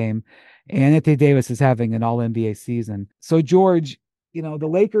in that game. And Anthony Davis is having an all-NBA season. So, George, the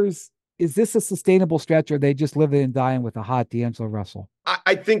Lakers, is this a sustainable stretch, or are they just living and dying with a hot D'Angelo Russell?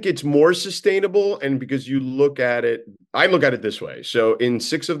 I think it's more sustainable. And because I look at it this way. So in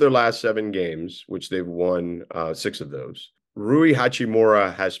 6 of their last 7 games, which they've won 6 of those, Rui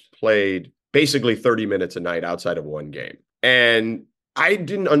Hachimura has played basically 30 minutes a night outside of one game. And I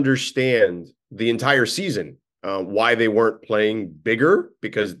didn't understand the entire season why they weren't playing bigger,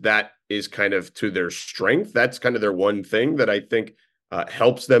 because that is kind of to their strength. That's kind of their one thing that I think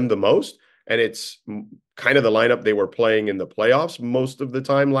helps them the most. And it's kind of the lineup they were playing in the playoffs most of the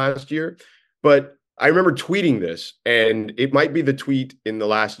time last year. But I remember tweeting this, and it might be the tweet in the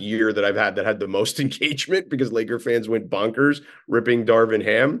last year that I've had that had the most engagement, because Laker fans went bonkers ripping Darvin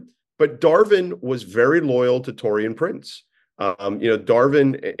Ham. But Darvin was very loyal to Taurean Prince.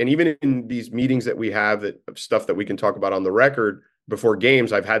 Darvin, and even in these meetings that we have, that stuff that we can talk about on the record before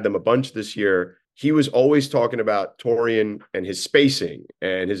games, I've had them a bunch this year. He was always talking about Taurean and his spacing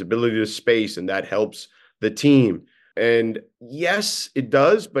and his ability to space, and that helps the team. And yes, it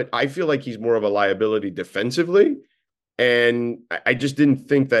does, but I feel like he's more of a liability defensively. And I just didn't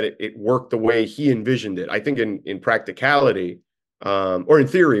think that it worked the way he envisioned it. I think in practicality, or in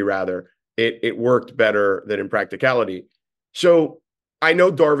theory rather, it worked better than in practicality. So I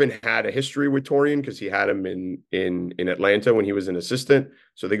know Darvin had a history with Taurean because he had him in Atlanta when he was an assistant.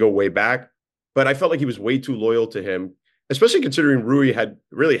 So they go way back. But I felt like he was way too loyal to him, especially considering Rui had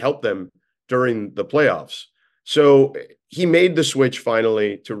really helped them during the playoffs. So he made the switch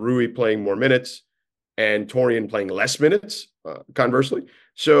finally to Rui playing more minutes and Taurean playing less minutes, conversely.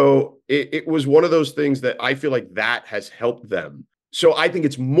 So it was one of those things that I feel like that has helped them. So I think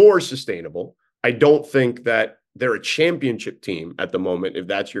it's more sustainable. I don't think that they're a championship team at the moment, if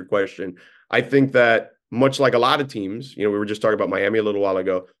that's your question. I think that much like a lot of teams, we were just talking about Miami a little while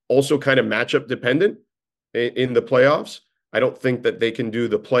ago, also kind of matchup dependent in the playoffs. I don't think that they can do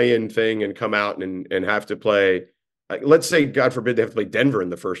the play-in thing and come out and have to play. Let's say, God forbid, they have to play Denver in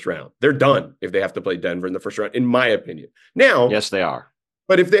the first round. They're done if they have to play Denver in the first round, in my opinion. Now, yes, they are.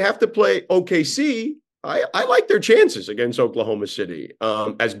 But if they have to play OKC, I like their chances against Oklahoma City.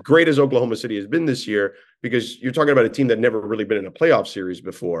 As great as Oklahoma City has been this year, because you're talking about a team that never really been in a playoff series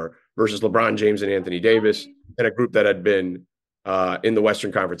before versus LeBron James and Anthony Davis and a group that had been in the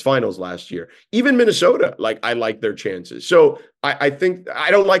Western Conference Finals last year. Even Minnesota, I like their chances. So I think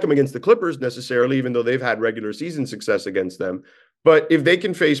I don't like them against the Clippers necessarily, even though they've had regular season success against them. But if they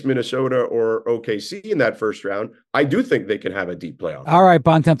can face Minnesota or OKC in that first round, I do think they can have a deep playoff. All right,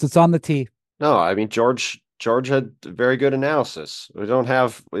 Bontemps, it's on the tee. No, I mean, George had very good analysis. It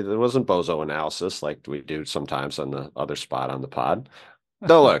wasn't bozo analysis like we do sometimes on the other spot on the pod.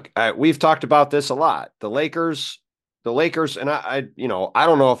 So look, we've talked about this a lot. The Lakers, and I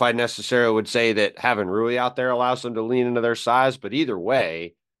don't know if I necessarily would say that having Rui out there allows them to lean into their size, but either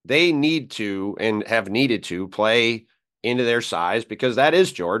way, they need to and have needed to play into their size because that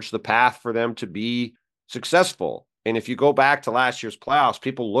is, George, the path for them to be successful. And if you go back to last year's playoffs,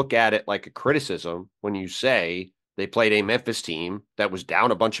 people look at it like a criticism when you say they played a Memphis team that was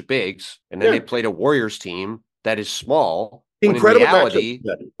down a bunch of bigs, and then they played a Warriors team that is small. Incredible reality,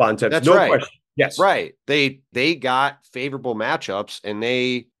 matchup. That's no right. question. Yes. Right. They got favorable matchups and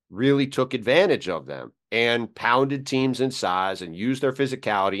they really took advantage of them and pounded teams in size and used their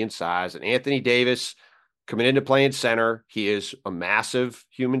physicality and size. And Anthony Davis coming into playing center, he is a massive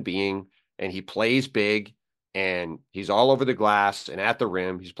human being and he plays big and he's all over the glass and at the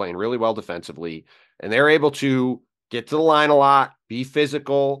rim. He's playing really well defensively and they're able to get to the line a lot, be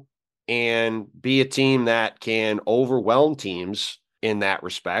physical, and be a team that can overwhelm teams in that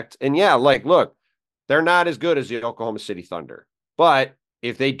respect. And yeah, look, they're not as good as the Oklahoma City Thunder, but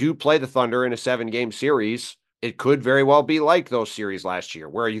if they do play the Thunder in a 7-game series, it could very well be like those series last year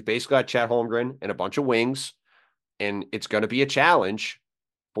where you basically got Chet Holmgren and a bunch of wings, and it's going to be a challenge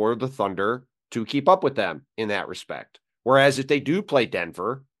for the Thunder to keep up with them in that respect. Whereas if they do play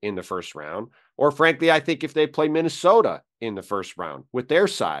Denver in the first round, or frankly, I think if they play Minnesota in the first round with their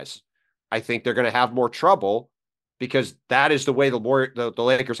size, I think they're going to have more trouble because that is the way the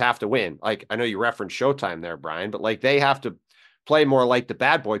Lakers have to win. Like, I know you referenced Showtime there, Brian, but like they have to play more like the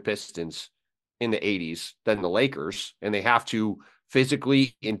bad boy Pistons in the 80s than the Lakers. And they have to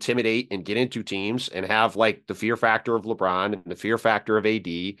physically intimidate and get into teams and have like the fear factor of LeBron and the fear factor of AD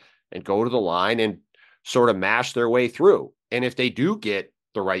and go to the line and sort of mash their way through. And if they do get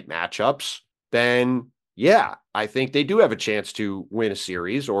the right matchups, then yeah, I think they do have a chance to win a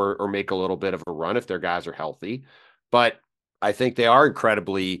series or make a little bit of a run if their guys are healthy. But I think they are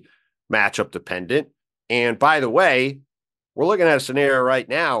incredibly matchup dependent. And by the way, we're looking at a scenario right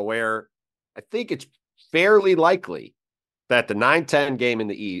now where I think it's fairly likely that the 9-10 game in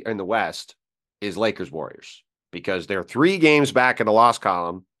the West is Lakers-Warriors because they're 3 games back in the loss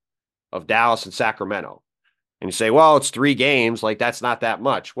column of Dallas and Sacramento. And you say, well, it's 3 games. Like, that's not that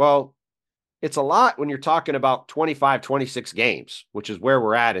much. Well, it's a lot when you're talking about 25, 26 games, which is where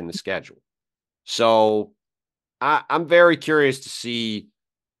we're at in the schedule. So I'm very curious to see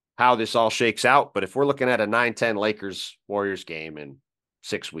how this all shakes out. But if we're looking at a 9-10 Lakers-Warriors game in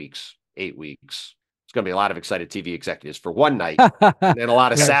 6 weeks, 8 weeks, it's going to be a lot of excited TV executives for one night and then a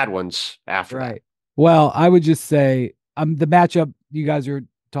lot of sad ones after that. Well, I would just say the matchup you guys are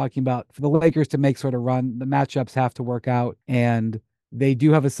talking about for the Lakers to make sort of run, the matchups have to work out and they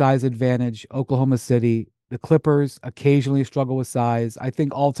do have a size advantage. Oklahoma City, the Clippers occasionally struggle with size. I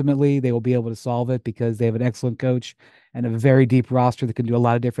think ultimately they will be able to solve it because they have an excellent coach and a very deep roster that can do a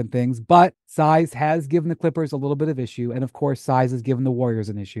lot of different things. But size has given the Clippers a little bit of issue. And of course, size has given the Warriors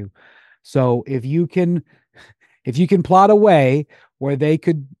an issue. So if you can plot a way where they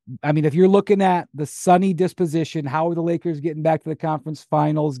could, I mean, if you're looking at the sunny disposition, how are the Lakers getting back to the conference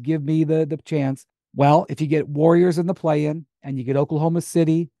finals? Give me the chance. Well, if you get Warriors in the play-in and you get Oklahoma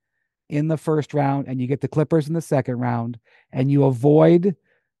City in the first round and you get the Clippers in the second round and you avoid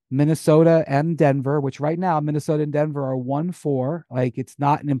Minnesota and Denver, which right now Minnesota and Denver are 1-4. Like, it's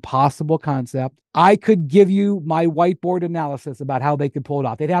not an impossible concept. I could give you my whiteboard analysis about how they could pull it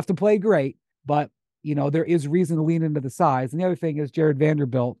off. They'd have to play great, but there is reason to lean into the size. And the other thing is Jared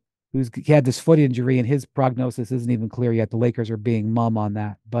Vanderbilt, who's had this foot injury and his prognosis isn't even clear yet. The Lakers are being mum on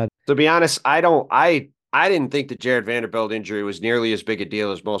that. But to be honest, I didn't think the Jared Vanderbilt injury was nearly as big a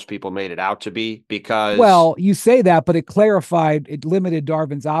deal as most people made it out to be because... Well, you say that, but it limited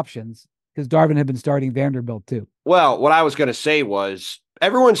Darvin's options because Darvin had been starting Vanderbilt too. Well, what I was going to say was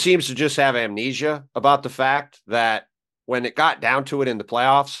everyone seems to just have amnesia about the fact that when it got down to it in the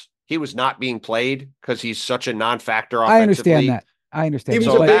playoffs, he was not being played because he's such a non-factor offensively. I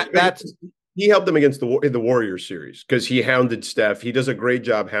understand that. He helped them against the Warriors series because he hounded Steph. He does a great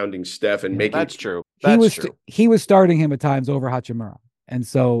job hounding Steph and making. That's true. He was starting him at times over Hachimura. And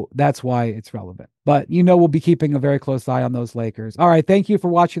so that's why it's relevant. But we'll be keeping a very close eye on those Lakers. All right. Thank you for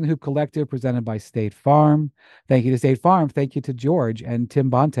watching the Hoop Collective presented by State Farm. Thank you to State Farm. Thank you to George and Tim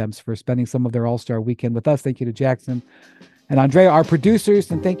Bontemps for spending some of their All-Star weekend with us. Thank you to Jackson and Andrea, our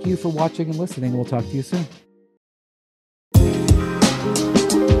producers. And thank you for watching and listening. We'll talk to you soon.